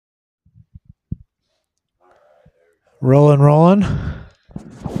Rolling.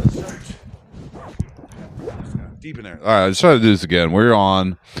 Deep in there. All right, let's try to do this again. We're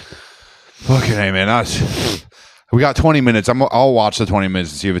on. Fucking hey, man. We got 20 minutes. I'll watch the 20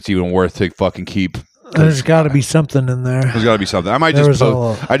 minutes and see if it's even worth to fucking keep. There's got to be something in there. There's got to be something. I might just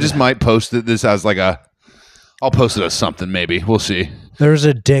post. Might post this as like a. I'll post it as something. Maybe we'll see. There's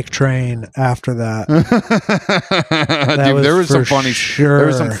a dick train after that. Dude, there was some funny. Sure. There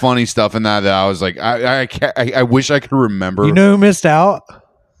was some funny stuff in that I was like, I wish I could remember. You know who missed out?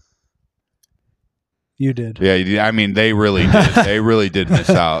 You did. Yeah, I mean, they really did. They really did miss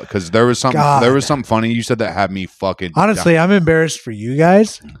out because there was something. God. There was something funny you said that had me fucking. Honestly, I'm embarrassed for you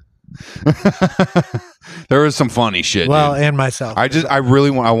guys. There was some funny shit. Well, dude. And myself. I really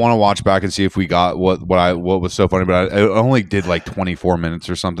want to watch back and see if we got what was so funny. But I only did like 24 minutes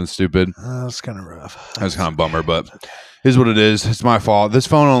or something stupid. That's kind of rough. That's kind of bummer, but is what it is. It's my fault. This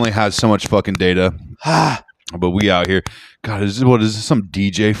phone only has so much fucking data. But we out here. God, is this some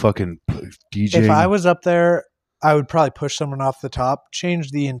DJ fucking DJ? If I was up there, I would probably push someone off the top,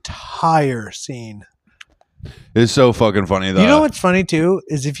 change the entire scene. It's so fucking funny though. You know what's funny too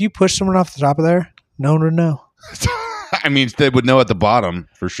is if you push someone off the top of there, no one would know. I mean, they would know at the bottom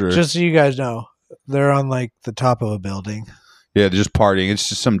for sure. Just so you guys know, they're on like the top of a building. Yeah, they're just partying. It's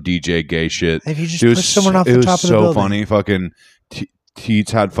just some DJ gay shit. If you just push someone off the top of the building, it was so funny. Fucking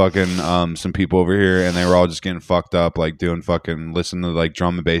Teats had fucking some people over here, and they were all just getting fucked up, like doing fucking listen to like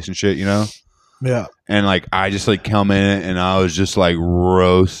drum and bass and shit, you know. Yeah. And like I just like come in and I was just like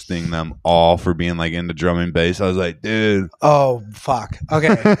roasting them all for being like into drum and bass. I was like, dude. Oh fuck.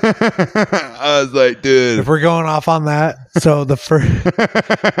 Okay. I was like, dude. If we're going off on that, so the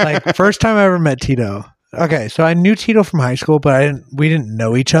first time I ever met Tito. Okay, so I knew Tito from high school, but we didn't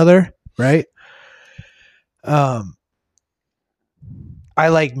know each other, right? I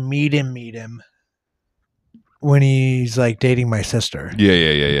like meet him when he's like dating my sister.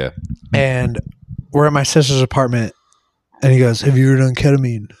 Yeah. And we're at my sister's apartment, and he goes, "Have you ever done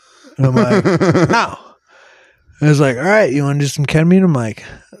ketamine?" And I'm like, "No." And I was like, "All right, you want to do some ketamine?" I'm like,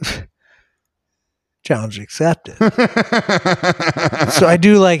 "Challenge accepted." So I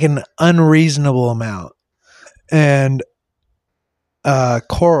do like an unreasonable amount, and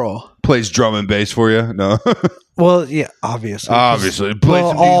Coral plays drum and bass for you. No, well, yeah, obviously.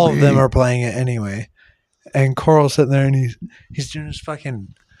 Well, all of them are playing it anyway. And Coral's sitting there, and he's doing his fucking,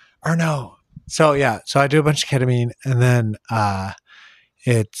 or no. So yeah, so I do a bunch of ketamine, and then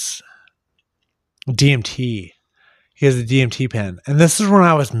it's DMT. He has a DMT pen, and this is when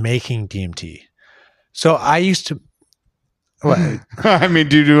I was making DMT. So I used to. What? I mean,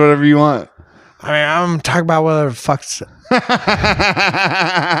 do whatever you want. I mean, I'm talking about whatever the fuck's. So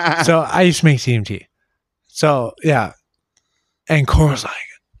I used to make DMT. So yeah, and Coral's like,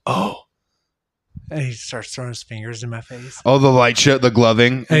 "Oh." And he starts throwing his fingers in my face. Oh, the light shit, the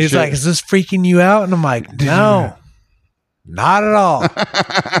gloving. And he's like, "Is this freaking you out?" And I'm like, "No, not at all."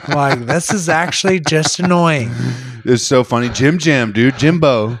 I'm like, this is actually just annoying. It's so funny. Jim Jam, dude.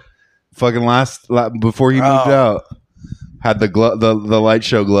 Jimbo. Fucking before he moved out. Had the light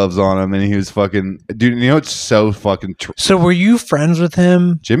show gloves on him, and he was fucking... Dude, you know it's so fucking... So were you friends with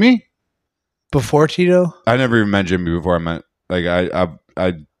him? Jimmy? Before Tito? I never even met Jimmy before I met... Like,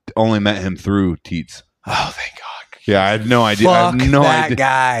 I only met him through Teats. Oh, thank God. Yeah, I had no idea. Fuck I have no that idea.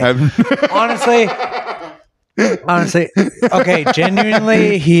 Guy. Honestly, okay,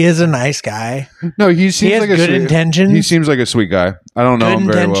 genuinely, he is a nice guy. No, he seems has like good intentions. He seems like a sweet guy. I don't know him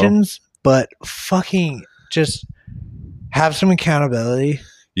very well. But fucking just have some accountability.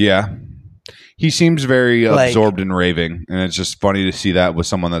 Yeah. He seems very absorbed in raving, and it's just funny to see that with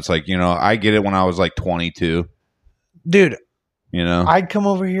someone that's like, you know, I get it when I was like 22. Dude, you know, I'd come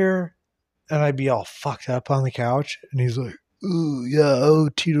over here and I'd be all fucked up on the couch, and he's like, "Ooh, yeah, I owe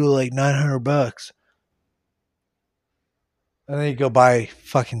Tito like $900." And then he'd go buy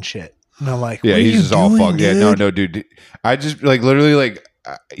fucking shit. And I'm like, yeah, he's just all fucked. Dude? Yeah, no, dude. I just like literally like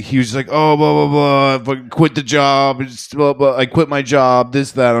he was like, "Oh, blah blah blah, quit the job. Blah, blah. I quit my job.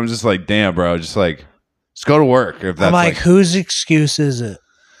 This, that." I'm just like, damn, bro. Just like, just go to work. If that's I'm like, whose excuse is it?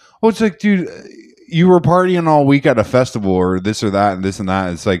 Oh, it's like, dude, you were partying all week at a festival or this or that and this and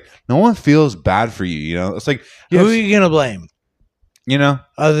that. It's like no one feels bad for you. You know, it's like who are you gonna blame? You know,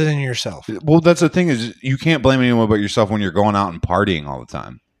 other than yourself. Well, that's the thing is you can't blame anyone but yourself when you're going out and partying all the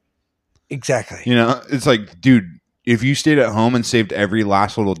time. Exactly. You know, it's like, dude, if you stayed at home and saved every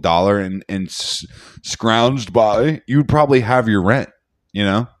last little dollar and scrounged by, you would probably have your rent. You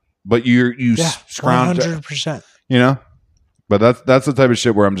know, but you scrounged 100%. You know, but that's the type of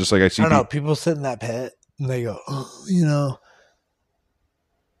shit where I'm just like, I don't know. People sit in that pit and they go, "Oh, you know,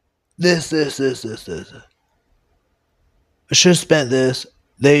 this. I should have spent this.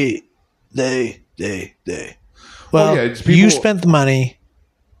 They. Well, yeah, it's people- you spent the money.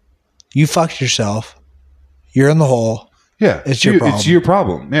 You fucked yourself. You're in the hole. Yeah, It's your problem. It's your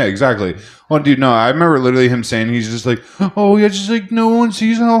problem. Yeah, exactly. Well, dude, no, I remember literally him saying he's just like, oh yeah, just like no one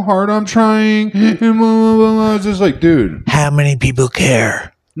sees how hard I'm trying. And blah, blah, blah, blah. It's just like, dude, How many people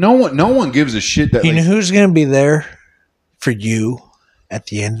care? no one gives a shit that You know like, who's going to be there for you at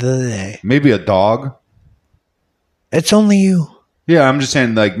the end of the day? maybe a dog. It's only you. Yeah, I'm just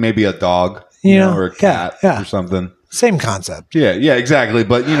saying like maybe a dog, You know, or a cat yeah. or something. Same concept. Yeah, exactly.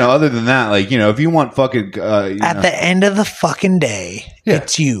 But other than that, like if you want fucking, At the end of the fucking day, Yeah.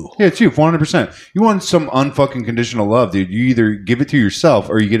 it's you. yeah, it's you, 100%. You want some unfucking conditional love, dude. You either give it to yourself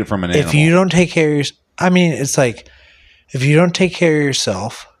or you get it from an animal. If you don't take care of yourself, I mean, it's like if you don't take care of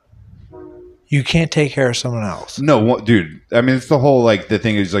yourself, you can't take care of someone else. No, dude. I mean, it's the whole like the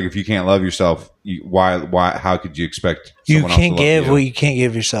thing is like if you can't love yourself, why? How could you expect You someone can't else to give love what you can't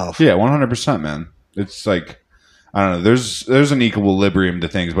give yourself. Yeah, 100%, man. It's like I don't know. There's an equilibrium to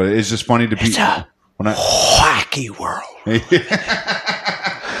things, but it's just funny to It's a when I wacky world.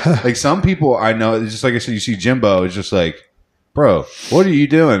 like some people I know. It's just like I said. You see Jimbo. It's just like, bro, what are you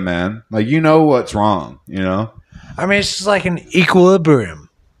doing, man? Like what's wrong. I mean, it's just like an equilibrium.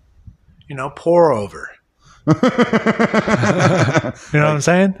 Pour over. You know what I'm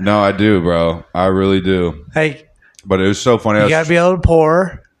saying? No, I do, bro. I really do. Like, But it was so funny. you got to be able to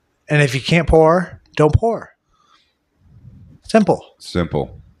pour. And if you can't pour, don't pour.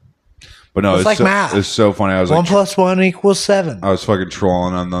 Simple. But no, It's like so, math. It's so funny. I was 1 like, plus 1 equals 7. I was fucking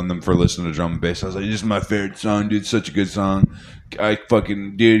trolling on them for listening to drum and bass. I was like, "This is my favorite song, dude. Such a good song. I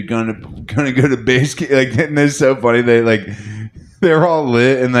fucking dude gonna go to bass." Like, and it's so funny. They're all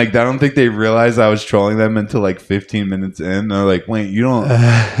lit, and like I don't think they realized I was trolling them until like 15 minutes in. They're like, "Wait, you don't?"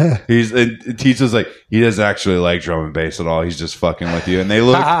 And Teach was like, "He doesn't actually like drum and bass at all. He's just fucking with you." And they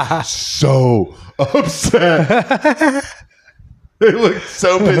look so upset. They looked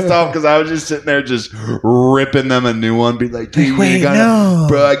so pissed off because I was just sitting there just ripping them a new one. Be like, dude, Wait, no.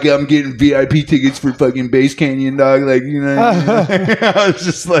 bro, I'm getting VIP tickets for fucking Bass Canyon, dog. Like, I was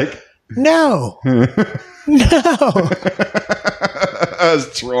just like, No. No. I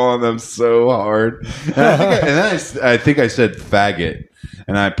was trolling them so hard. I think I said faggot,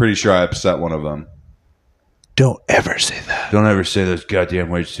 and I'm pretty sure I upset one of them. Don't ever say that. Don't ever say those goddamn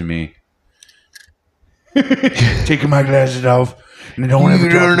words to me. Taking my glasses off. And don't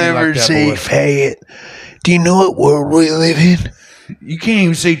ever say faggot. Do you know what world we live in? You can't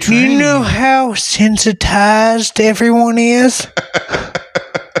even say Do you know how sensitized everyone is?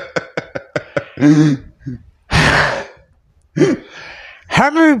 How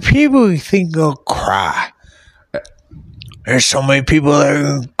many people you think will cry? There's so many people that are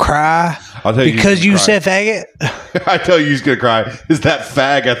going to cry I'll tell you because you who's gonna said faggot. I tell you who's gonna cry. Is that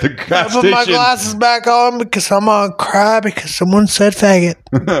fag at the gas I put my station? glasses back on because I'm going to cry because someone said faggot.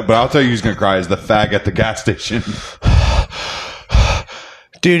 But I'll tell you who's gonna cry. Is the fag at the gas station?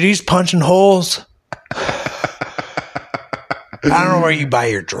 Dude, he's punching holes. I don't know where you buy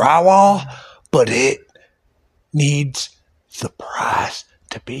your drywall, but it needs the price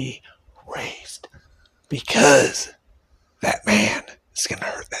to be raised because that man is going to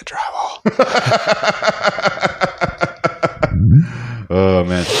hurt that drywall. Oh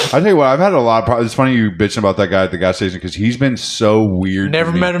man, I tell you what, I've had a lot of problems. It's funny you bitching about that guy at the gas station because he's been so weird.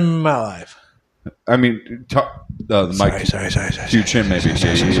 Never met him in my life. I mean, the mic. Sorry. Huge chin, maybe.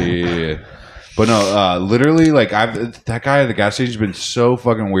 Yeah. But no, literally, like that guy at the gas station's been so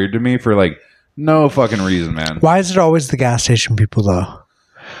fucking weird to me for like no fucking reason, man. Why is it always the gas station people, though?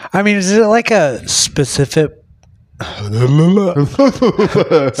 I mean, is it like a specific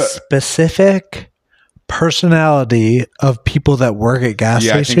personality of people that work at gas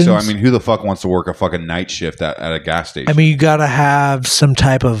Yeah, stations? I think so. I mean, who the fuck wants to work a fucking night shift at a gas station? I mean, you got to have some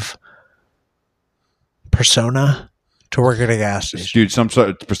type of persona to work at a gas station. Dude, some sort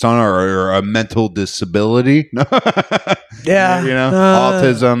of persona or a mental disability. Yeah.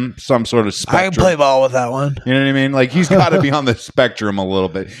 Autism, some sort of spectrum. I can play ball with that one. You know what I mean? Like he's got to be on the spectrum a little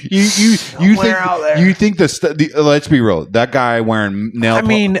bit. You think let's be real. That guy wearing nail. I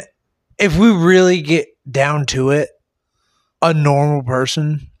mean, if we really get down to it, a normal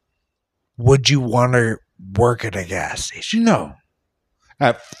person, would you want to work at a gas station? No.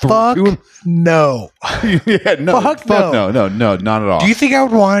 Fuck no. Yeah, no. Fuck no, not at all. Do you think I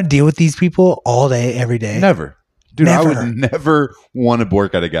would want to deal with these people all day, every day? Never. Dude, Never. I would never want to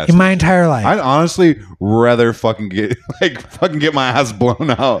work at a gas In station. my entire life. I'd honestly rather fucking get my ass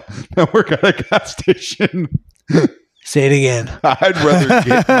blown out than work at a gas station. Say it again. I'd rather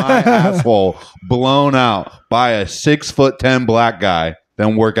get my asshole blown out by a 6'10" black guy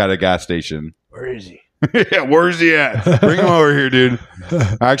than work at a gas station. Where is he? Yeah, where's he at? Bring him over here, dude.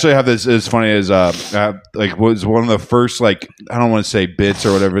 I actually have this as funny as like was one of the first, like, I don't want to say bits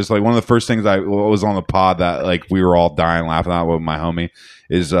or whatever. It's like one of the first things I was on the pod that like we were all dying laughing at with my homie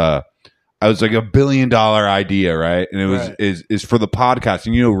is I was like $1 billion idea, right? And it was is for the podcast.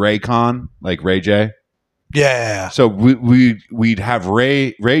 And you know Raycon, like Ray J? Yeah. So we'd have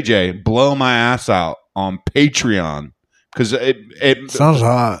Ray J blow my ass out on Patreon. Because it sounds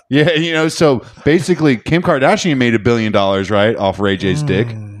hot. Yeah, you know, so basically Kim Kardashian made $1 billion, right, off Ray J's dick.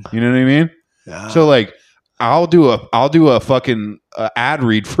 You know what I mean? Yeah. So like I'll do a fucking ad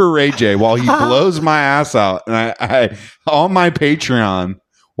read for Ray J while he blows my ass out, and I on my Patreon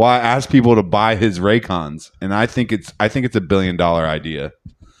while I ask people to buy his Raycons, and I think it's $1 billion idea.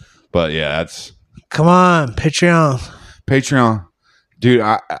 But yeah, that's come on, Patreon. Dude,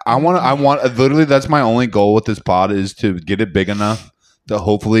 I want literally that's my only goal with this pod is to get it big enough to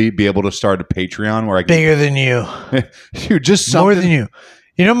hopefully be able to start a Patreon where I can bigger than you. Dude, just something. More than you.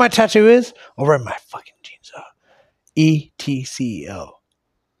 You know what my tattoo is? Over in my fucking jeans. ETCO.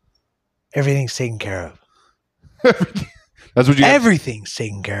 Everything's taken care of. That's what you have, everything's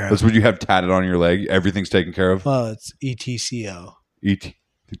taken care of. That's what you have tatted on your leg. Everything's taken care of. Well, it's ETCO.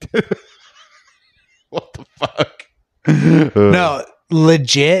 What the fuck? No,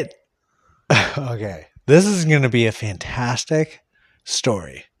 legit. Okay. This is going to be a fantastic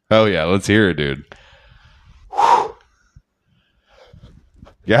story. Oh, yeah. Let's hear it, dude.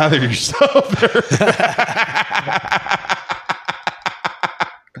 Gather yourself there.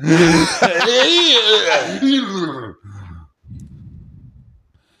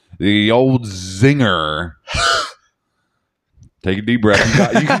 The old zinger. Take a deep breath.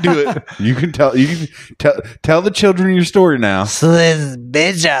 You can do it. You can tell the children your story now. So this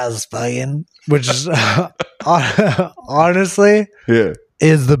bitch I was fucking, which is honestly, yeah,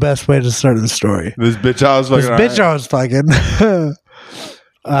 is the best way to start the story. This bitch I was fucking. This bitch I was fucking.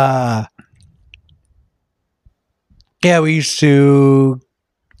 Yeah, we used to.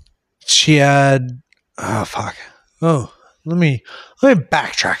 She had. Oh fuck. Oh, let me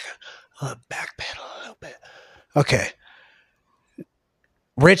backtrack. Backpedal a little bit. Okay.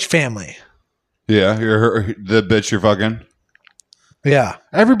 Rich family. Yeah, the bitch you're fucking. Yeah.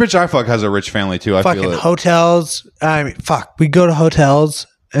 Every bitch I fuck has a rich family too. I fucking feel it. Hotels. I mean, fuck. We go to hotels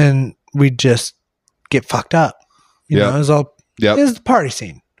and we just get fucked up. You know, it's all. Yep. It's the party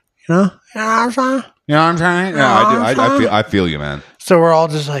scene. You know. You know what I'm saying? You know what I'm saying? Yeah, I do. I feel you, man. So we're all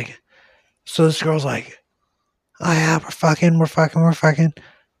just like. So this girl's like, "Oh yeah, we're fucking,"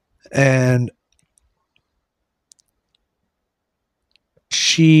 and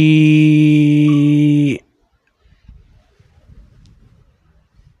she.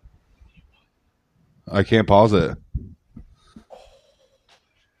 I can't pause it.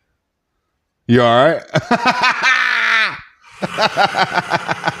 You all right?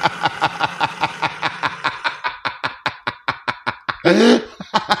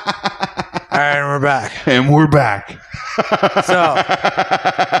 All right, and we're back. And we're back. So,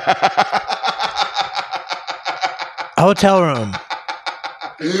 hotel room.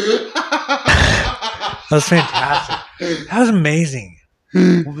 That was fantastic. That was amazing.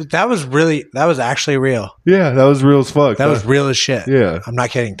 That was actually real. Yeah, that was real as fuck. That was real as shit. Yeah. I'm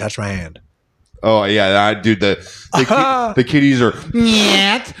not kidding. Touch my hand. Oh, yeah. Dude, the kitties are.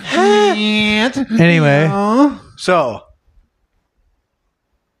 Anyway, so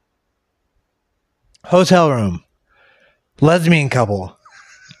hotel room, lesbian couple.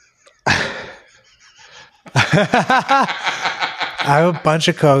 I have a bunch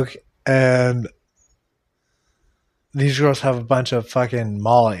of coke, and these girls have a bunch of fucking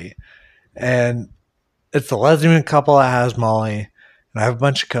Molly, and it's the lesbian couple that has Molly, and I have a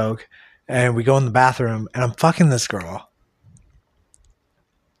bunch of coke, and we go in the bathroom, and I'm fucking this girl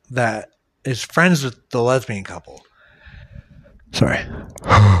that is friends with the lesbian couple. Sorry.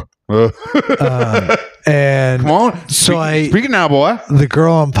 And come on. So speaking now, boy. The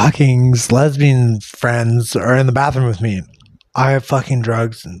girl I'm fucking's lesbian friends are in the bathroom with me. I have fucking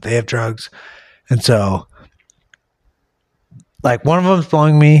drugs and they have drugs. And so, like, one of them's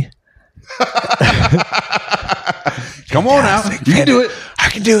blowing me. Come on now. You can do it. I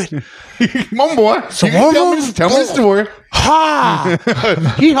can do it. Come on, boy. So tell me the story.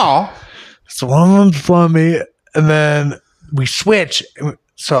 Ha! Hee-haw. So one of them's blowing me, and then we switch.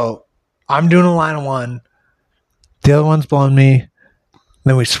 So I'm doing a line of one. The other one's blowing me.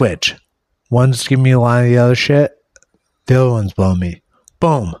 Then we switch. One's giving me a line of the other shit. The other one's blowing me.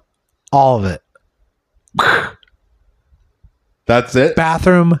 Boom. All of it. That's it.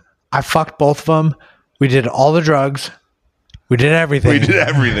 Bathroom. I fucked both of them. We did all the drugs. We did everything. We did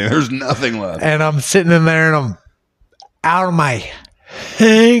everything. There's nothing left. And I'm sitting in there and I'm out of my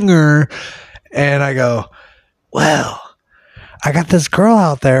hanger. And I go, well, I got this girl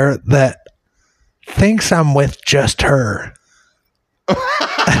out there that thinks I'm with just her.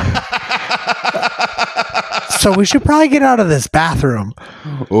 So we should probably get out of this bathroom.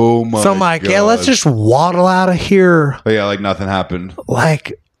 Oh my! So I'm like, God. yeah, let's just waddle out of here. But yeah, like nothing happened.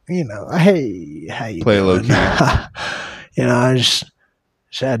 Like, you know, hey, how you Play low doing? key. You know, I just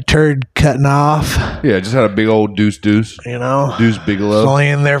had turd cutting off. Yeah, just had a big old deuce. You know, Deuce was Bigelow. only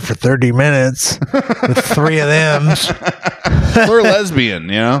in there for 30 minutes with 3 of them. We're lesbian,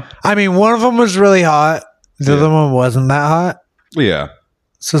 you know. I mean, one of them was really hot. The other one wasn't that hot. Yeah.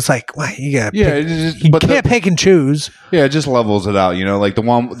 So it's like, well, you gotta Yeah, pick. it just, You but can't pick and choose. yeah, it just levels it out, you know. Like the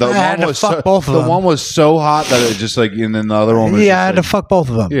one had to was fuck so, both of the them. one was so hot that it just like, and then the other one was Yeah, I had to just fuck both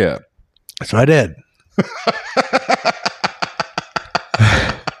of them. like, yeah. So I did.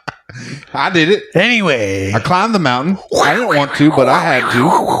 I did it. Anyway, I climbed the mountain. I didn't want to, but I had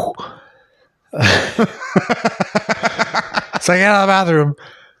to. so I got out of the bathroom.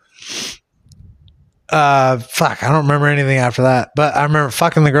 Fuck, I don't remember anything after that. But I remember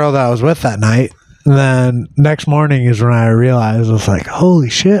fucking the girl that I was with that night. And then next morning is when I realized, I was like, holy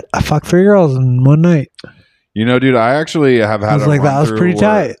shit, I fucked 3 girls in one night. You know, dude, I actually have had was like, that was pretty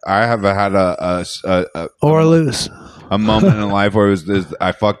tight. I have had Or loose. a moment in life where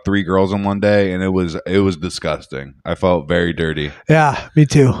I fucked 3 girls in one day, and it was disgusting. I felt very dirty. Yeah, me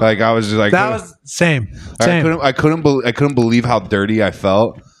too. Like I was just like That was same. I couldn't believe how dirty I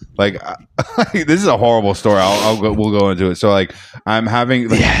felt. Like this is a horrible story. We'll go into it. So like I'm having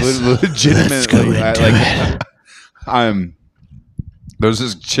like legitimately there's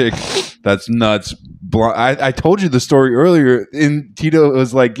this chick that's nuts. I told you the story earlier, and Tito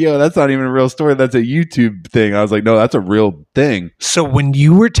was like, yo, that's not even a real story. That's a YouTube thing. I was like, no, that's a real thing. So when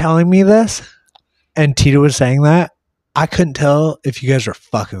you were telling me this and Tito was saying that, I couldn't tell if you guys were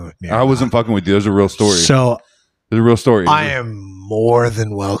fucking with me. I wasn't fucking with you. There's a real story. So There's a real story. I am more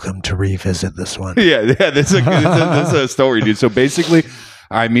than welcome to revisit this one. Yeah, this is a story, dude. So basically,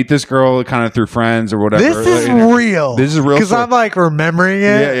 I meet this girl kind of through friends or whatever. This is real. This is real because story. I'm like remembering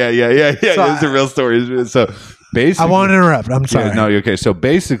it. Yeah. So This is a real story. So basically, I won't interrupt. I'm sorry. Yeah, no, you're okay. So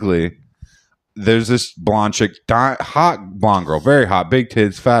basically, there's this blonde chick, hot blonde girl, very hot, big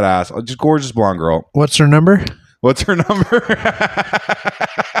tits, fat ass, just gorgeous blonde girl. What's her number? What's her number?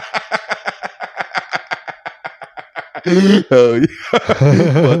 Oh,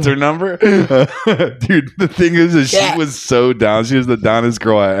 yeah. What's her number? Dude, the thing is she was so down. She was the downest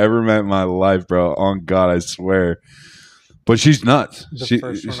girl I ever met in my life, bro. On God, I swear. But she's nuts. The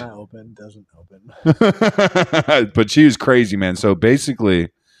first one I opened doesn't open. But she was crazy, man. So basically,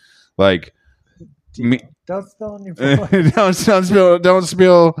 like, Don't spill on your phone.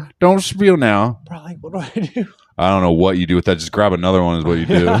 don't spill now. Bro, like, what do I do? I don't know what you do with that. Just grab another one is what you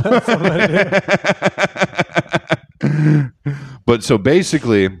do. Yeah, that's what I But so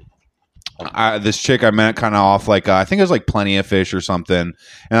basically, this chick I met kind of off like I think it was like Plenty of Fish or something.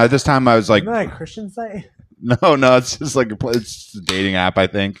 And at this time I was like, Isn't that a Christian site? no, it's just like it's a dating app, I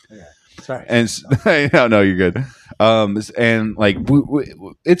think. Okay. Sorry. And no, you're good. And like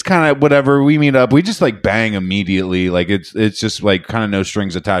it's kind of whatever. We meet up. We just like bang immediately. Like it's just like kind of no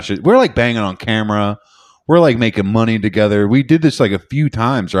strings attached. We're like banging on camera. We're like making money together. We did this like a few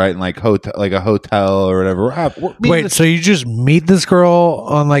times, right? In like a hotel or whatever. Wait, so you just meet this girl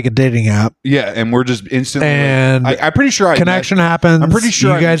on like a dating app? Yeah, and we're just instantly. And I'm pretty sure connection happens. I'm pretty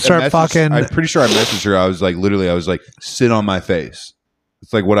sure you guys start fucking. I'm pretty sure I messaged her. I was like, sit on my face.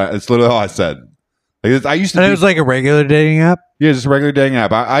 It's like it's literally all I said. Like I used to. And it was like a regular dating app. Yeah, just a regular dating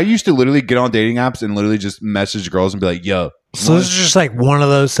app. I used to literally get on dating apps and literally just message girls and be like, "Yo." So this is just like one of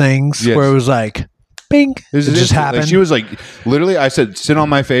those things Yes. where it was like, "Bing!" It just happened. Like, she was like, literally, I said, "Sit on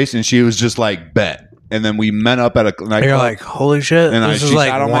my face," and she was just like, "Bet." And then we met up at a nightclub. You're like, "Holy shit!" And this is she like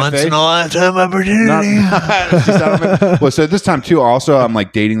sat on my once face. in a lifetime opportunity. Well, so this time too. Also, I'm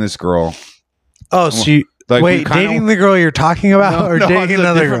like dating this girl. Oh, so you, Like, we wait, kinda- dating the girl you're talking about, or dating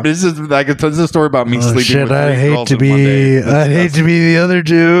another girl? This is like this is a story about me Oh, sleeping shit, with I three hate girls to in one day. be. I hate to be the other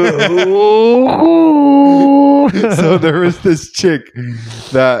two. So there was this chick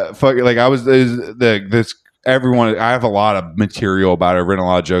that fucking like I was this everyone. I have a lot of material about it. I've written a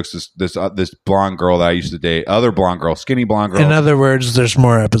lot of jokes. This blonde girl that I used to date, other blonde girl, skinny blonde girl. In other words, there's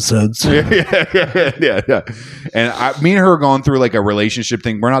more episodes. yeah. And me and her are going through like a relationship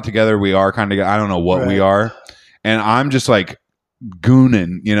thing. We're not together. We are kind of. I don't know what we are. And I'm just like,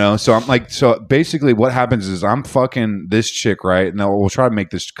 gooning, you know? So I'm like, so basically what happens is I'm fucking this chick, right? And we'll try to make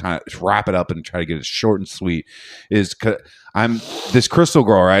this kind of wrap it up and try to get it short and sweet. I'm this Crystal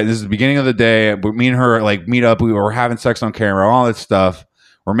girl, right? This is the beginning of the day. Me and her like meet up. We were having sex on camera, all that stuff.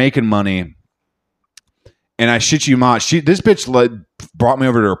 We're making money. And I shit you not, this bitch brought me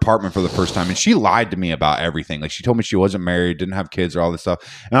over to her apartment for the first time, and she lied to me about everything. Like, she told me she wasn't married, didn't have kids, or all this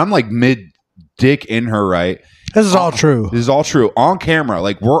stuff. And I'm like mid-dick in her, right? This is all true. This is all true. On camera.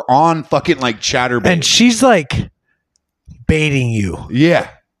 Like, we're on fucking, like, Chatterbait. And she's, like, baiting you.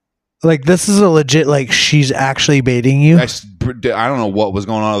 Yeah. Like, this is a legit, like, she's actually baiting you. I don't know what was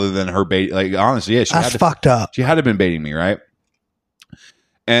going on other than her bait. Like, honestly, yeah. That's fucked up. She had to have been baiting me, right?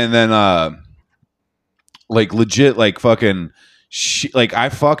 And then, like, legit, like, fucking, like, I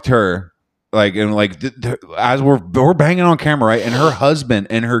fucked her, like, and, like, as we're banging on camera, right? And her husband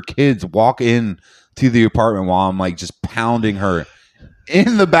and her kids walk in to the apartment while I'm, like, just pounding her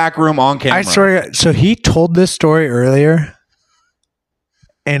in the back room on camera. I swear, so he told this story earlier,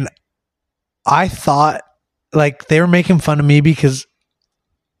 and I thought, like, they were making fun of me because,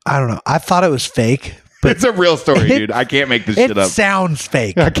 I don't know, I thought it was fake. But it's a real story, dude. I can't make this shit up. It sounds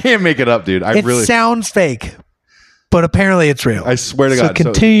fake. I can't make it up, dude. It sounds fake, but apparently it's real. I swear to God. So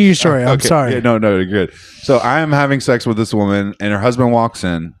continue your story. I'm sorry. Yeah, no, you're good. So I am having sex with this woman, and her husband walks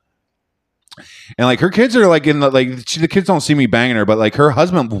in, and like her kids are like in the the kids don't see me banging her, but like her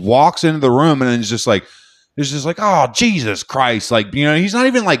husband walks into the room and then is just like, oh Jesus Christ, like, you know, he's not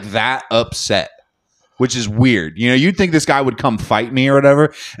even like that upset. Which is weird, you know. You'd think this guy would come fight me or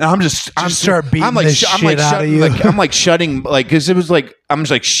whatever, and I'm start beating the shit out of you. I'm like shutting, like, because it was like I'm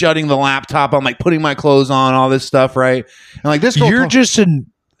just like shutting the laptop. I'm like putting my clothes on, all this stuff, right? And like this, you're just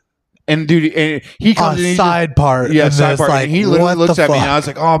an and dude, and he comes a in, side part, yeah, side part. Like, and he literally looks at me, and I was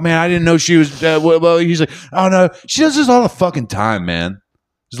like, oh man, I didn't know she was. Well, he's like, oh no, she does this all the fucking time, man.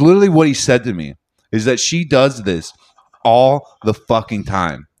 It's literally what he said to me is that she does this all the fucking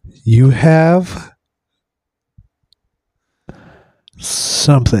time. You have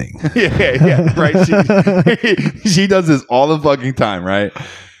something. yeah, right. She does this all the fucking time, right?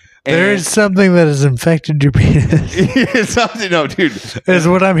 There's something that has infected your penis. Something, no, dude. Is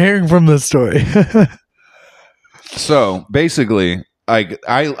what I'm hearing from this story. So basically, like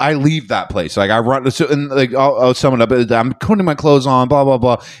I leave that place. Like I run, so, and like I'll sum it up. I'm putting my clothes on, blah blah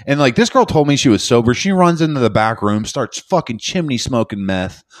blah. And like this girl told me she was sober. She runs into the back room, starts fucking chimney smoking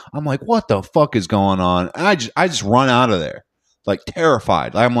meth. I'm like, what the fuck is going on? And I just run out of there. Like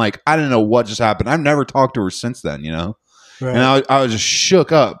terrified. I'm like, I didn't know what just happened. I've never talked to her since then, you know? Right. And I was just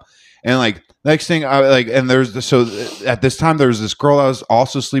shook up. And like next thing I like, and so at this time there was this girl I was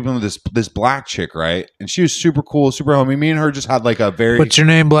also sleeping with this black chick, right? And she was super cool, super homie. Me and her just had like a very What's your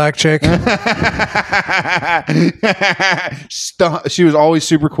name, black chick? She was always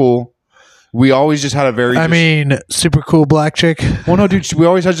super cool. We always just had a very super cool black chick. Well, no, dude, we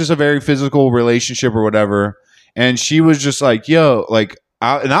always had just a very physical relationship or whatever. And she was just like, yo, like,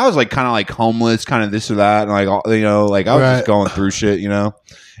 I was like kind of like homeless, kind of this or that. And like, you know, like I was just going through shit, you know?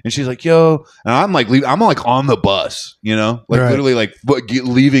 And she's like, yo, and I'm like on the bus, you know, like literally like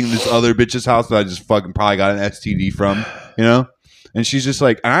leaving this other bitch's house that I just fucking probably got an STD from, you know? And she's just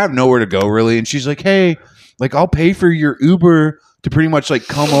like, and I have nowhere to go really. And she's like, hey, like I'll pay for your Uber to pretty much like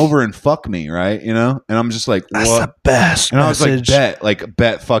come over and fuck me, right? You know? And I'm just like, that's what? The best. And message. I was like,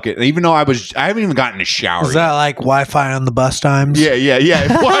 bet, fuck it. And even though I haven't even gotten a shower. Is that like Wi-Fi on the bus times? Yeah.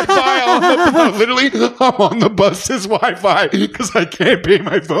 Wi-Fi on the literally, I'm on the bus's Wi-Fi because I can't pay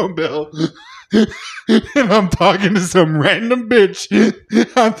my phone bill. And I'm talking to some random bitch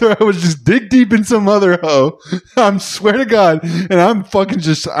after I was just dig deep in some other hoe. I swear to God. And I'm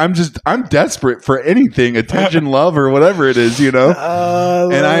desperate for anything, attention, love, or whatever it is, you know?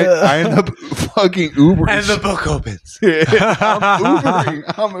 And I end up fucking Ubering. And the book opens.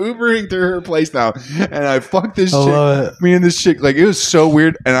 I'm Ubering to her place now. And I fucked this chick. Me and this chick, like, it was so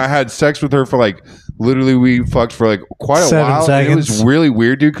weird. And I had sex with her for like, literally we fucked for like quite a while. And it was really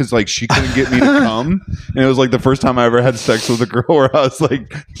weird, dude, because like she couldn't get me to come. And it was like the first time I ever had sex with a girl where I was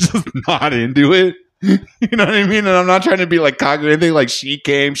like just not into it. You know what I mean? And I'm not trying to be like cocky or anything. Like she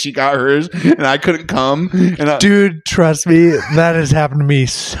came, she got hers, and I couldn't come. And dude, trust me, that has happened to me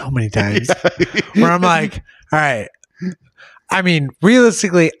so many times. Yeah. Where I'm like, all right. I mean,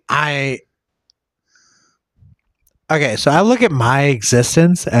 realistically, okay, so I look at my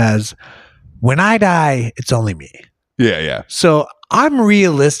existence as when I die, it's only me. Yeah. So I'm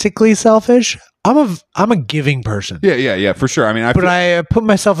realistically selfish. I'm a giving person. Yeah, for sure. I mean, I put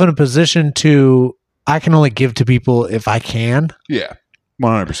myself in a position to I can only give to people if I can. Yeah,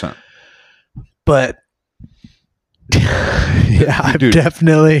 100%. But Yeah, I'm Dude.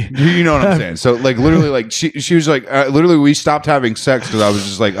 definitely. You know what I'm saying? So like literally, like she was like literally we stopped having sex because I was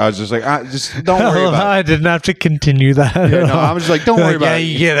just like just don't worry about it. I didn't have to continue that. Yeah, no, I was just like, don't worry about yeah, it.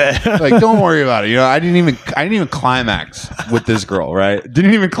 you get it. Like, don't worry about it. You know, I didn't even climax with this girl, right?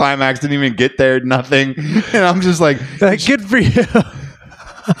 Didn't even climax, didn't even get there, nothing. And I'm just like, Good for you.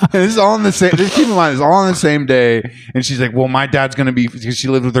 and this is all on the same. Just keep in mind, it's all on the same day. And she's like, "Well, my dad's gonna be," because she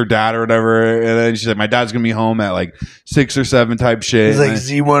lived with her dad or whatever. And then she's like, "My dad's gonna be home at like 6 or 7 type shit." He's like,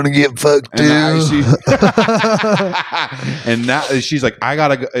 "Do you want to get fucked too?" And now she's like, "I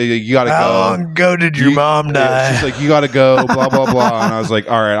gotta go. You gotta How go. long ago did your mom die? She's like, "You gotta go." Blah blah blah. And I was like,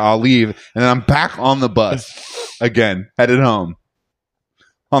 "All right, I'll leave." And then I'm back on the bus again, headed home.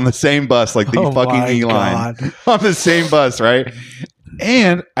 On the same bus, like the fucking E-line. On the same bus, right?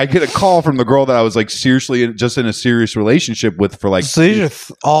 And I get a call from the girl that I was like seriously just in a serious relationship with for like. So these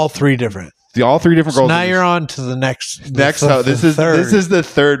are all 3 different. All 3 different girls. Now you're on to the next. This is the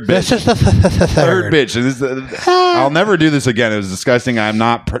third bitch. This is the Third bitch. I'll never do this again. It was disgusting. I'm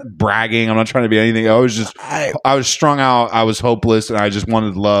not bragging. I'm not trying to be anything. I was strung out. I was hopeless, and I just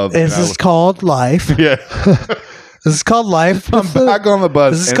wanted love. This is called life. Yeah. This is called life. I'm back on the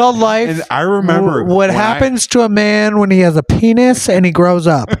bus. This is called life. And I remember what happens to a man when he has a penis and he grows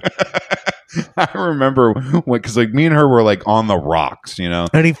up. I remember because like me and her were like on the rocks, you know,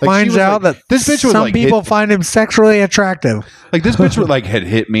 and he finds out that this bitch was some like people find him sexually attractive. Like this bitch would like had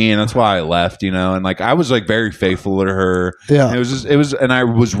hit me, and that's why I left, you know. And like I was like very faithful to her. Yeah, and and I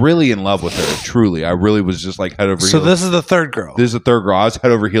was really in love with her. Truly, I really was just like head over heels. So this is the third girl. This is the third girl. I was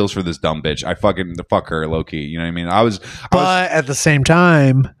head over heels for this dumb bitch. I fucking fuck her low key. You know what I mean? But at the same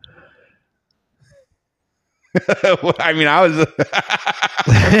time. I mean, I was.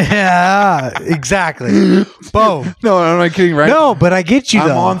 Yeah, exactly. Boom. No, I'm not kidding, right? No, but I get you. I'm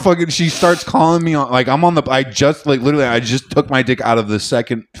though. on fucking. She starts calling me on. Like I'm on the. I just like literally. I just took my dick out of the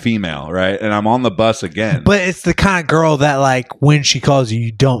second female, right? And I'm on the bus again. But it's the kind of girl that like when she calls you,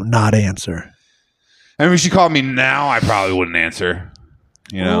 you don't not answer. I mean, if she called me now, I probably wouldn't answer.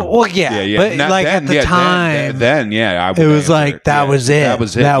 You know, well, yeah. But like at the time, then yeah, it was like that was it. That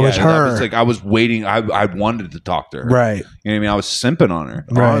was it. That was her. That was like I was waiting. I wanted to talk to her. Right. You know what I mean? I was simping on her.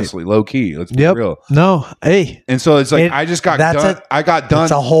 Right. Honestly, low key. Let's be real. No. Hey. And so it's like I just got done. I got done.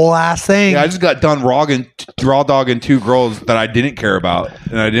 It's a whole ass thing. Yeah, I just got done raw dogging 2 girls that I didn't care about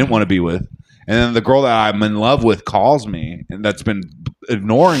and I didn't want to be with. And then the girl that I'm in love with calls me, and that's been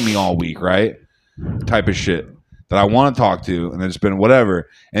ignoring me all week, right? Type of shit. That I want to talk to, and it's been whatever.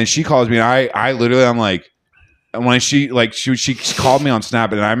 And she calls me, and I literally, I'm like, when she called me on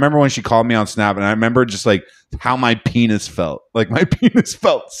Snap, and I remember when she called me on Snap, and I remember just like how my penis felt. Like my penis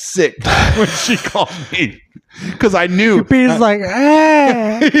felt sick when she called me because I knew your penis like,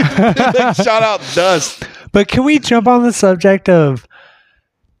 like shot out dust. But can we jump on the subject of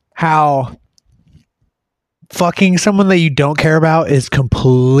how fucking someone that you don't care about is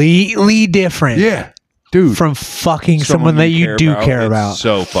completely different? Yeah. Dude, from fucking someone that you do care about.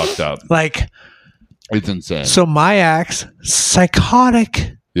 So fucked up. Like, it's insane. So my ex,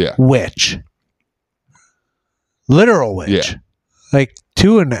 psychotic witch. Literal witch. Yeah. Like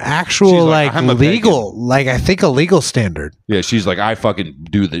to an actual like legal, like I think a legal standard. Yeah, she's like, I fucking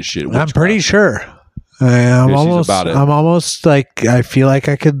do this shit. I'm pretty sure. I'm almost like I feel like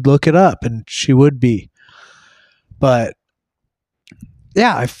I could look it up and she would be. But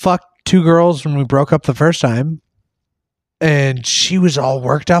yeah, I fucked 2 girls when we broke up the first time, and she was all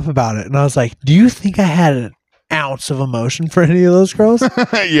worked up about it. And I was like, "Do you think I had an ounce of emotion for any of those girls?"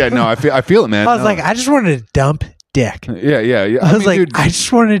 Yeah, no, I feel it, man. I was like, I just wanted to dump dick. Yeah. I was like, dude, I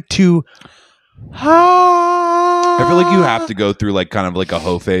just wanted to. I feel like you have to go through like kind of like a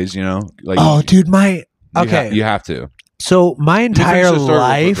hoe phase, you know? Like, dude, you have to. So my entire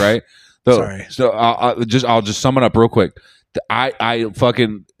life, right? Sorry. So I'll just sum it up real quick. I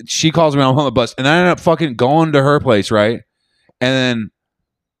fucking, she calls me on the bus, and I ended up fucking going to her place, right? And then,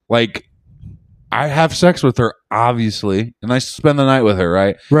 like, I have sex with her, obviously, and I spend the night with her,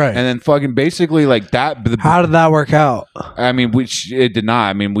 right? Right. And then fucking basically like that. How did that work out? I mean, it did not.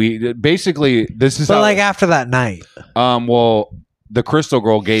 I mean, we basically this is. But how, like after that night. Well, the crystal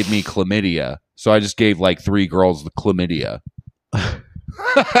girl gave me chlamydia, so I just gave like 3 girls the chlamydia.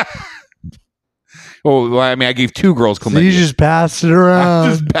 Well, I mean, I gave 2 girls chlamydia. So you just passed it around.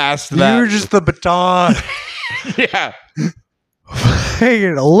 I just passed that. You were just the baton. Yeah.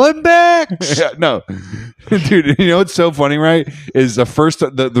 Olympics. Yeah, no, dude. You know what's so funny, right? Is the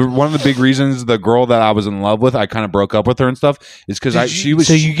one of the big reasons the girl that I was in love with, I kind of broke up with her and stuff, is because she was.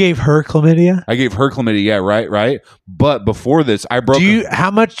 So you gave her chlamydia? I gave her chlamydia. Yeah, right. But before this, I broke.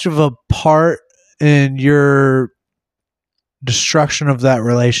 How much of a part in your destruction of that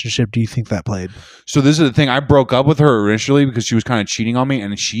relationship do you think that played? So this is the thing. I broke up with her initially because she was kind of cheating on me,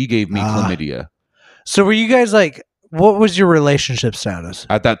 and she gave me chlamydia. So were you guys like, what was your relationship status?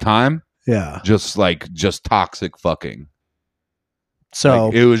 At that time, Yeah. just toxic fucking. So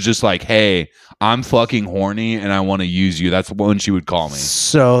Like, it was just like, hey, I'm fucking horny and I want to use you. That's when she would call me.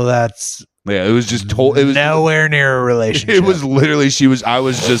 So that's Yeah, it was just told. It was nowhere near a relationship. It was literally she was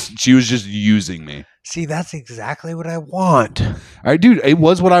just using me. See, that's exactly what I want. Dude, it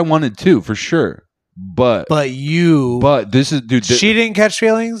was what I wanted too, for sure. But this is, dude. She didn't catch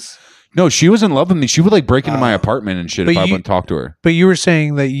feelings. No, she was in love with me. She would like break into my apartment and shit if I wouldn't talk to her. But you were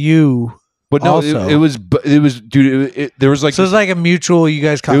saying that you. But no, also, it was, dude. There was like, so it was like a mutual. You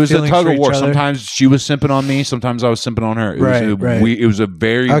guys caught. It was a feelings tug for of war. each other? Sometimes she was simping on me. Sometimes I was simping on her. It was a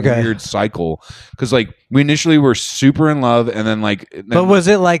very weird cycle because like we initially were super in love, and then like. But was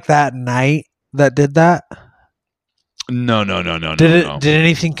it like that night that did that? No. Did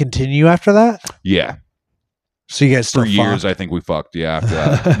anything continue after that? Yeah. So you guys still for years, I think we fucked. Yeah, after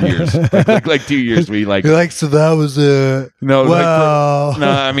that, years, like 2 years, we like. You're like, so that was a no. Well, no,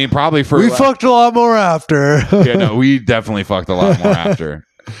 I mean probably for we fucked a lot more after. Yeah, no, we definitely fucked a lot more after.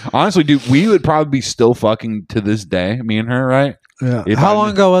 Honestly, dude, we would probably be still fucking to this day, me and her, right? Yeah. How long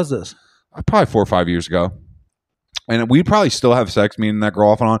ago was this? Probably 4 or 5 years ago. And we'd probably still have sex, me and that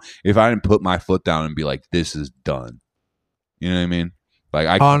girl off and on, if I didn't put my foot down and be like, "This is done." You know what I mean?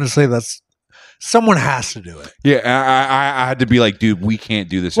 Like, honestly, that's. Someone has to do it. Yeah, I had to be like, dude, we can't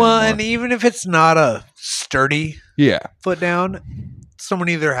do this anymore. And even if it's not a sturdy foot down, someone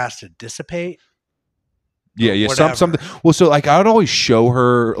either has to dissipate. Yeah. Something. Well, so like I would always show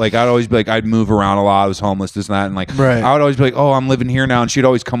her, like I'd always be like, I'd move around a lot. I was homeless, this and that, and like I would always be like, oh, I'm living here now, and she'd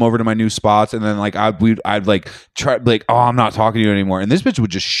always come over to my new spots, and then like I'd like try like, oh, I'm not talking to you anymore, and this bitch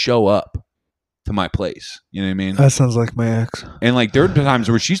would just show up to my place. You know what I mean? That sounds like my ex. And like there are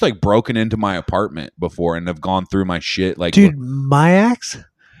times where she's like broken into my apartment before and have gone through my shit. Like, dude, my ex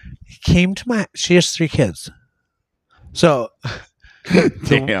came to my. She has 3 kids. So,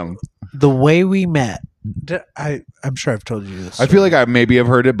 damn. The way we met, I'm sure I've told you this. I feel like I maybe have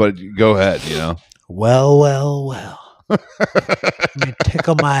heard it, but go ahead. You know. Well. Let me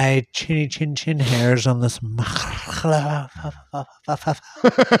tickle my chinny chin hairs on this phone.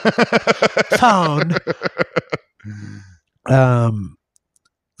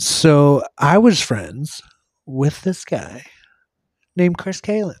 So I was friends with this guy named Chris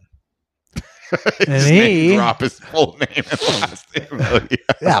Kalin. And he drop his full name and last name.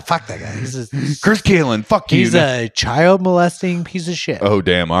 Yeah, fuck that guy. Chris Kalin. Fuck you. He's a child molesting piece of shit. Oh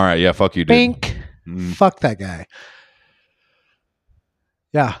damn! All right, yeah, fuck you, dude. Bink. Fuck that guy.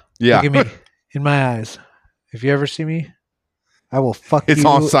 Yeah. Yeah. Look at me in my eyes. If you ever see me, I will fuck you. It's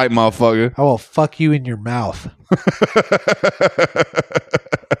on site, motherfucker. I will fuck you in your mouth.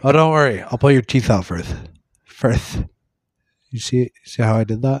 Oh, don't worry. I'll pull your teeth out first. You see how I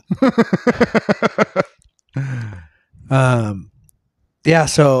did that? Yeah,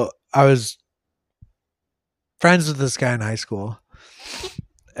 so I was friends with this guy in high school.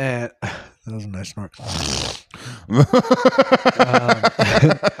 And that was a nice snort.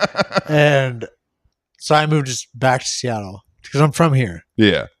 And so I moved just back to Seattle because I'm from here.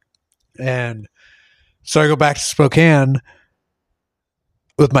 Yeah. And so I go back to Spokane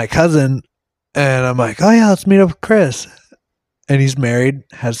with my cousin, and I'm like, oh yeah, let's meet up with Chris. And he's married,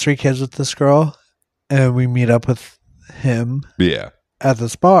 has 3 kids with this girl, and we meet up with him at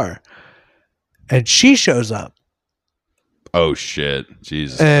this bar. And she shows up. Oh shit.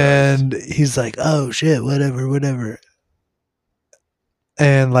 Jesus and Christ. He's like, oh shit, whatever.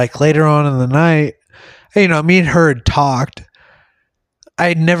 And like later on in the night, you know, me and her had talked. I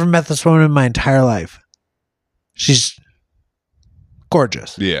had never met this woman in my entire life. She's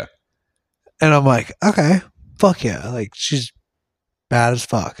gorgeous. Yeah. And I'm like, okay, fuck yeah. Like, she's bad as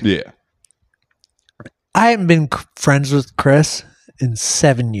fuck. Yeah. I haven't been friends with Chris in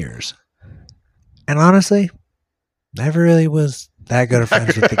 7 years. And honestly, never really was that good of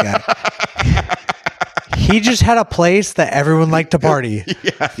friends with the guy. He just had a place that everyone liked to party.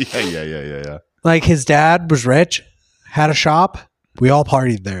 Yeah. Like, his dad was rich, had a shop. We all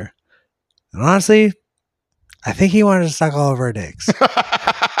partied there. And honestly, I think he wanted to suck all of our dicks.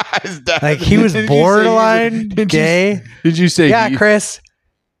 Like, he was borderline gay. Did you say? Yeah, Chris,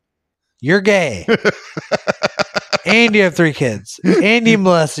 you're gay. And you have 3 kids. And you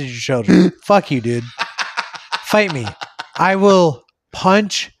molested your children. Fuck you, dude. Fight me. I will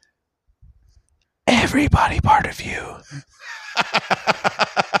punch every body part of you.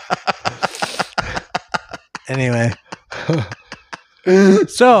 Anyway.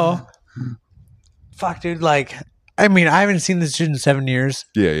 So, fuck, dude. Like, I mean, I haven't seen this dude in 7 years.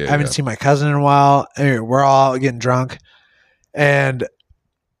 Yeah. I haven't seen my cousin in a while. We're all getting drunk. And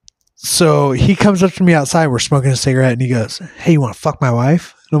so he comes up to me outside. We're smoking a cigarette and he goes, "Hey, you want to fuck my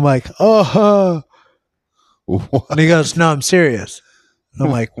wife?" And I'm like, "Oh." What? And he goes, "No, I'm serious." And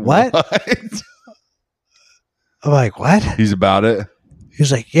I'm like, "What?" I'm like, "What?" He's about it.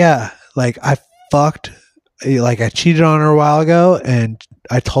 He's like, "Yeah, like I fucked, like I cheated on her a while ago and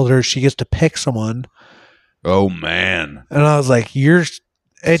I told her she gets to pick someone." Oh man. And I was like, it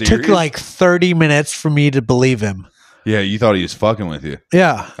took Serious? like 30 minutes for me to believe him. Yeah, you thought he was fucking with you.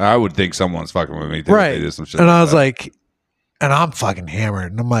 Yeah. I would think someone's fucking with me. Right. They did some shit And I was that. like, and I'm fucking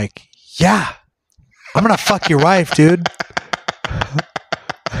hammered. And I'm like, "Yeah, I'm going to fuck your wife, dude."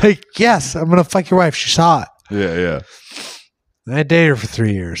 Like, yes, I'm going to fuck your wife. She saw it. Yeah. And I dated her for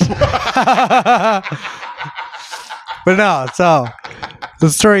 3 years. But no, so the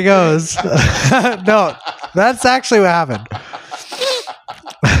story goes, no, that's actually what happened.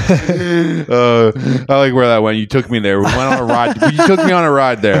 I like where that went. You took me there. We went on a ride. You took me on a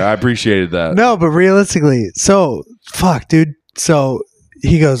ride there. I appreciated that. No, but realistically, so fuck, dude. So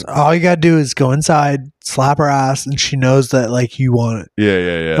he goes, "All you gotta do is go inside, slap her ass, and she knows that like you want it."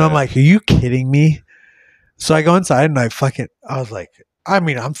 Yeah. And I'm like, "Are you kidding me?" So I go inside and I was like,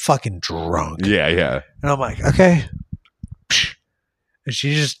 I'm fucking drunk. Yeah. And I'm like, "Okay." And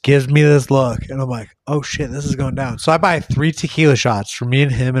she just gives me this look. And I'm like, "Oh shit, this is going down." So I buy 3 tequila shots for me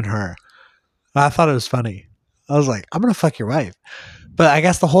and him and her. And I thought it was funny. I was like, "I'm going to fuck your wife." But I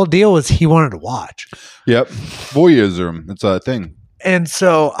guess the whole deal was he wanted to watch. Yep. Voyeurism. It's a thing. And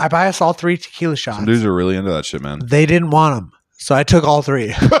so I buy us all 3 tequila shots. Some dudes are really into that shit, man. They didn't want them. So I took all 3.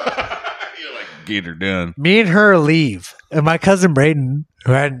 You're like, get her done. Me and her leave. And my cousin Braden,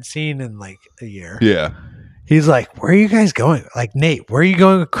 who I hadn't seen in like a year, Yeah. he's like, "Where are you guys going?" Like, "Nate, where are you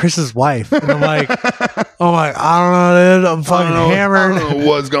going with Chris's wife?" And I'm like, "I don't know, dude. I'm fucking hammered." I don't know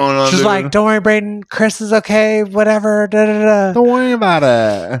what's going on. She's dude. like, "Don't worry, Braden. Chris is okay. Whatever." Da, da, da. don't worry about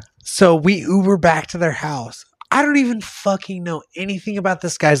it. So we Uber back to their house. I don't even fucking know anything about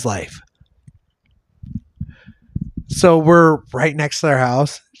this guy's life. So we're right next to their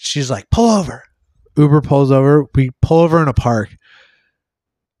house. She's like, "Pull over." Uber pulls over. We pull over in a park.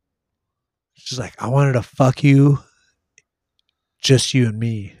 She's like, "I wanted to fuck you, just you and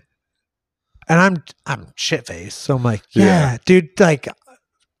me." And I'm shit faced. So I'm like, yeah, dude, like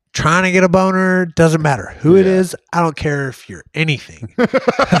trying to get a boner, doesn't matter who it is. I don't care if you're anything.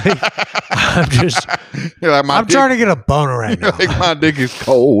 I'm just, You're like, I'm trying to get a boner right now. Like, my dick is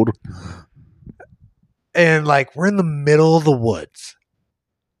cold. And like, we're in the middle of the woods.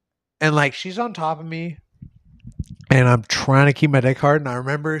 And like, she's on top of me. And I'm trying to keep my dick hard. And I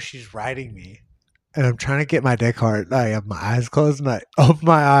remember she's riding me. And I'm trying to get my dick hard. I have my eyes closed and I open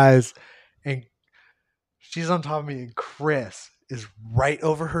my eyes. And she's on top of me. And Chris is right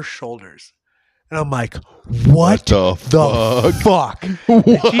over her shoulders. And I'm like, what the fuck?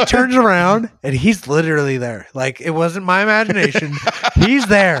 And she turns around and he's literally there. Like, it wasn't my imagination. He's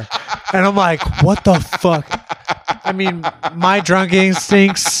there. And I'm like, what the fuck? I mean, my drunk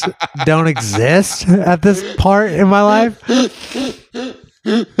instincts don't exist at this part in my life.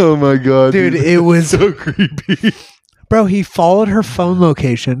 Oh my god, Dude, it was so creepy. Bro, he followed her phone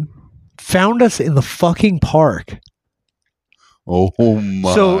location, found us in the fucking park. Oh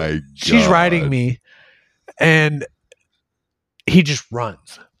my god. She's riding me and he just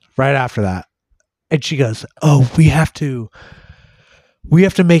runs right after that. And she goes, "Oh, we have to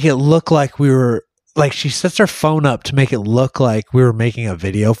make it look like we were," like, she sets her phone up to make it look like we were making a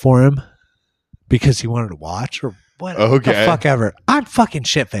video for him because he wanted to watch or what the fuck ever. I'm fucking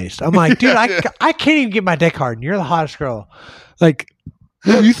shit faced. I'm like, dude, I can't even get my dick hard and you're the hottest girl. Like,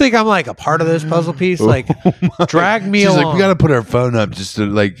 you think I'm like a part of this puzzle piece? Like, drag me She's along. like, we gotta put our phone up just to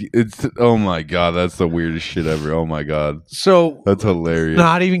like, it's, oh my god, that's the weirdest shit ever. Oh my god. So, That's hilarious.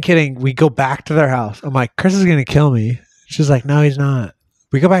 not even kidding. We go back to their house. I'm like, Chris is going to kill me. She's like, no, he's not.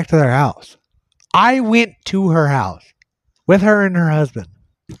 We go back to their house. I went to her house with her and her husband.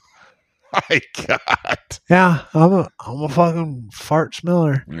 My god. Yeah, I'm a fucking fart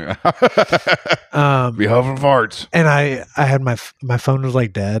smeller. Be huffing farts. And I had my phone was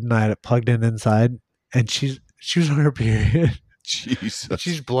like dead, and I had it plugged in inside, and she was on her period. Jesus.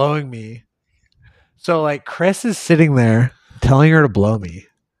 She's blowing me. So like, Chris is sitting there telling her to blow me,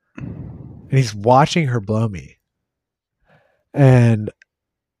 and he's watching her blow me, and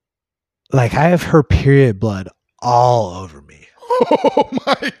like, I have her period blood all over me. Oh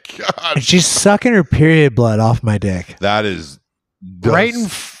my god. And she's sucking her period blood off my dick. That is Right in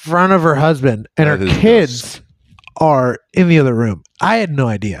front of her husband. And That her is kids are in the other room. I had no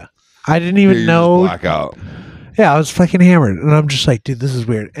idea. I didn't even know. Blackout. Yeah, I was fucking hammered. And I'm just like, dude, this is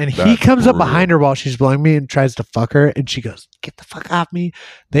weird. And he That's comes up brutal. behind her while she's blowing me and tries to fuck her. And she goes, get the fuck off me.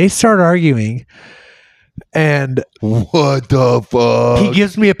 They start arguing. And What the fuck? he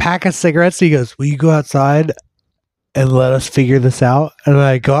gives me a pack of cigarettes. He goes, will you go outside and let us figure this out? And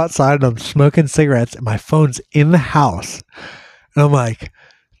I go outside and I'm smoking cigarettes and my phone's in the house. And I'm like,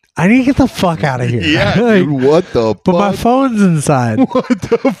 I need to get the fuck out of here. Yeah, Like, dude, what the fuck? but my phone's inside. What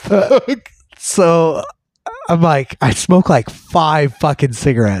the fuck? So I'm like, I smoke like 5 fucking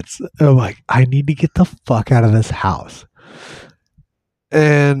cigarettes. And I'm like, I need to get the fuck out of this house.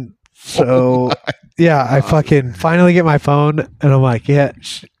 And so, yeah, I fucking finally get my phone and I'm like, yeah.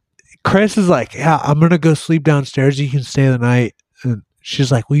 Chris is like, yeah, I'm going to go sleep downstairs. You can stay the night. And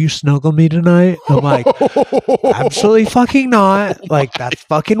she's like, will you snuggle me tonight? I'm like, absolutely fucking not. Like, that's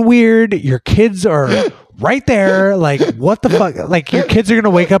fucking weird. Your kids are right there. Like, what the fuck? Like, your kids are going to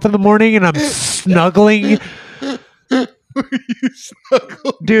wake up in the morning and I'm snuggling.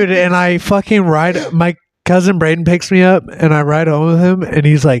 Dude, and I fucking ride. My cousin Braden picks me up and I ride home with him and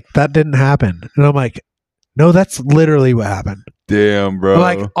he's like, that didn't happen. And I'm like, no, that's literally what happened. Damn, bro. I'm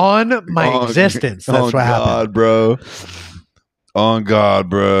like, on my existence, that's what happened. God, bro. On God,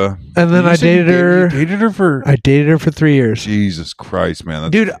 bro. And then You I said you dated her. Dated her for I dated her for 3 years. Jesus Christ, man.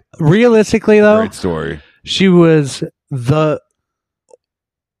 That's Dude, realistically a though, great story. she was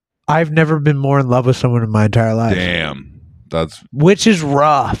I've never been more in love with someone in my entire life. Damn, that's Which is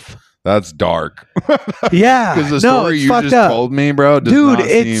rough. dark. Yeah. Because the story no, it's you fucked just up. told me, bro, does Dude, not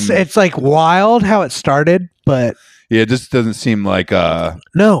it's seem, it's like wild how it started, but yeah, it just doesn't seem like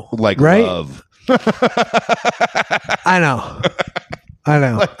no. right? love. I know. I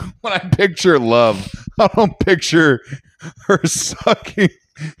know. Like when I picture love, I don't picture her sucking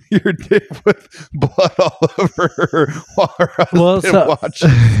your dick with blood all over her while her husband Well, so-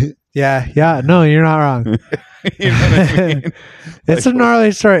 watching. yeah. No, you're not wrong. You know what I mean? It's Like, a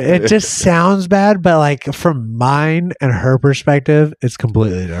gnarly story. It just sounds bad, but like from mine and her perspective, it's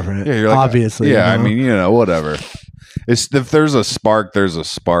completely different. Yeah, you're like, obviously. yeah, you I know? mean, whatever. It's if there's a spark, there's a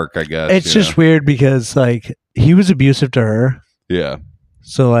spark. I guess it's just weird because like he was abusive to her. yeah.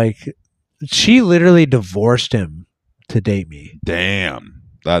 So like she literally divorced him to date me. Damn,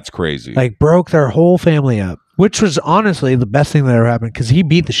 that's crazy. Like broke their whole family up, which was honestly the best thing that ever happened because he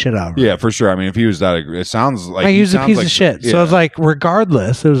beat the shit out of her. yeah, for sure. I mean, if he was that, it sounds like Like, he was a sounds piece like- of shit. Yeah, So I was like,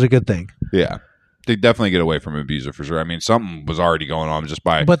 regardless, it was a good thing. yeah, they definitely get away from an abuser for sure. I mean, something was already going on just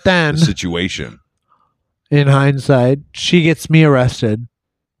by But then, the situation. in hindsight, she gets me arrested.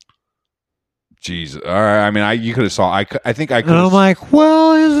 Jeez. All right. I mean, you could have saw. I think I could. And I'm like,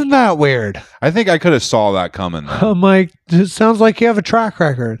 well, isn't that weird? I think I could have saw that coming. Though. I'm like, it sounds like you have a track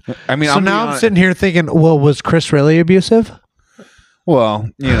record. I mean, So now I'm sitting here thinking, well, was Chris really abusive? Well,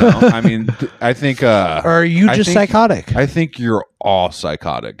 I mean, I think. Or are you I just think- psychotic? I think you're all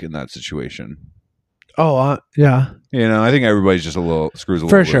psychotic in that situation. Oh, yeah. I think everybody's just a little screws a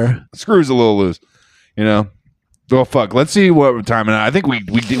For little loose. sure. Screws a little loose. Well, fuck. Let's see what time. And I think we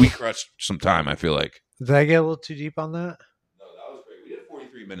crushed some time. I feel like. Did I get a little too deep on that? No, that was great. We did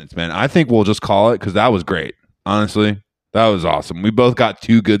 43 minutes, man. I think we'll just call it because that was great. Honestly, that was awesome. We both got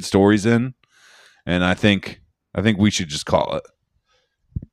 2 good stories in, and I think we should just call it.